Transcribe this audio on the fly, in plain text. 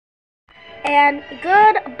and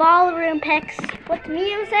good ballroom pics with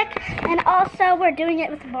music, and also we're doing it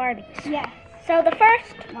with Barbies. Yes. So the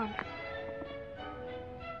first one.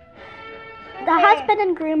 The husband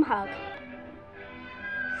and groom hug.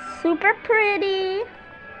 Super pretty.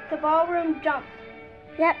 The ballroom jump.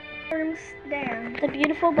 Yep. Ballroom stand. The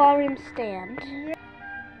beautiful ballroom stand.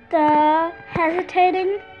 The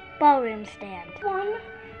hesitating ballroom stand. One.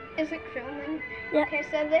 Is it filming? Yep. Okay,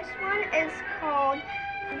 so this one is called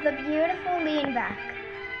the beautiful lean back.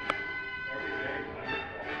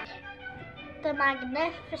 The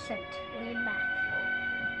magnificent lean back.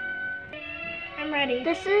 I'm ready.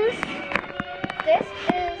 This is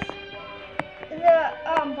the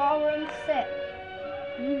ballroom sit.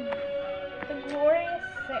 The glorious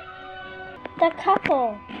sit. the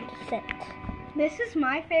couple sit. This is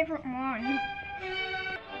my favorite one.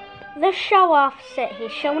 The show-off sit.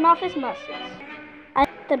 He's showing off his muscles.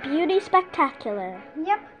 The beauty spectacular.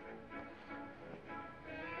 Yep.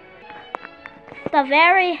 The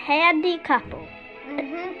very handy couple.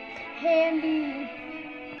 Handy.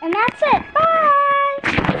 And that's it. Bye!